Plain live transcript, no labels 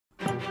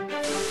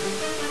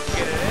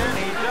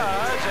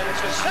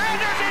to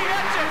Sanders. He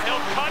hits it.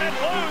 He'll cut it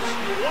loose.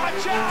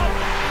 Watch out.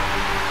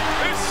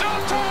 It's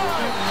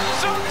showtime.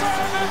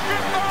 Showtime and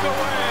get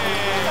away.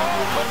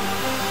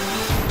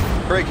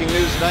 Breaking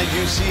news tonight,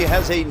 UC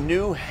has a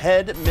new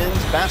head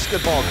men's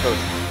basketball coach.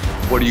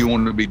 What do you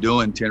want to be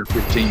doing 10 or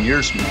 15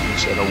 years from now? He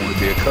said, I want to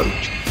be a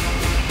coach.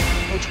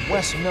 Coach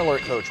Wes Miller.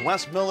 Coach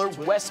Wes Miller.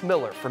 Wes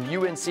Miller from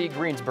UNC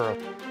Greensboro.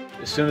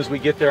 As soon as we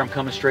get there, I'm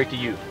coming straight to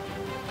you.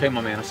 Okay,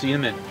 my man, I'll see you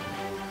in a minute.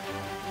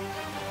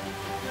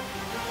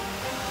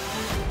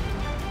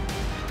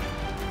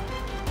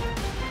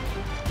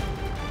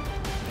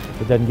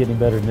 It doesn't get any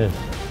better than this.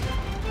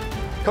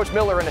 Coach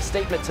Miller, in a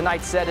statement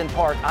tonight, said in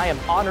part, I am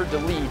honored to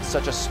lead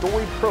such a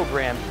storied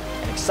program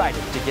and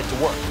excited to get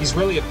to work. He's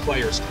really a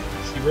player's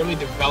coach. He really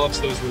develops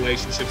those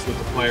relationships with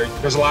the player.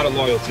 There's a lot of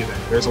loyalty there.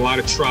 There's a lot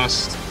of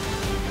trust.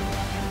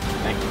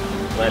 Thank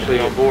you. Glad to be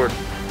on board.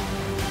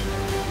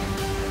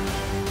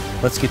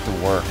 Let's get to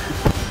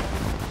work.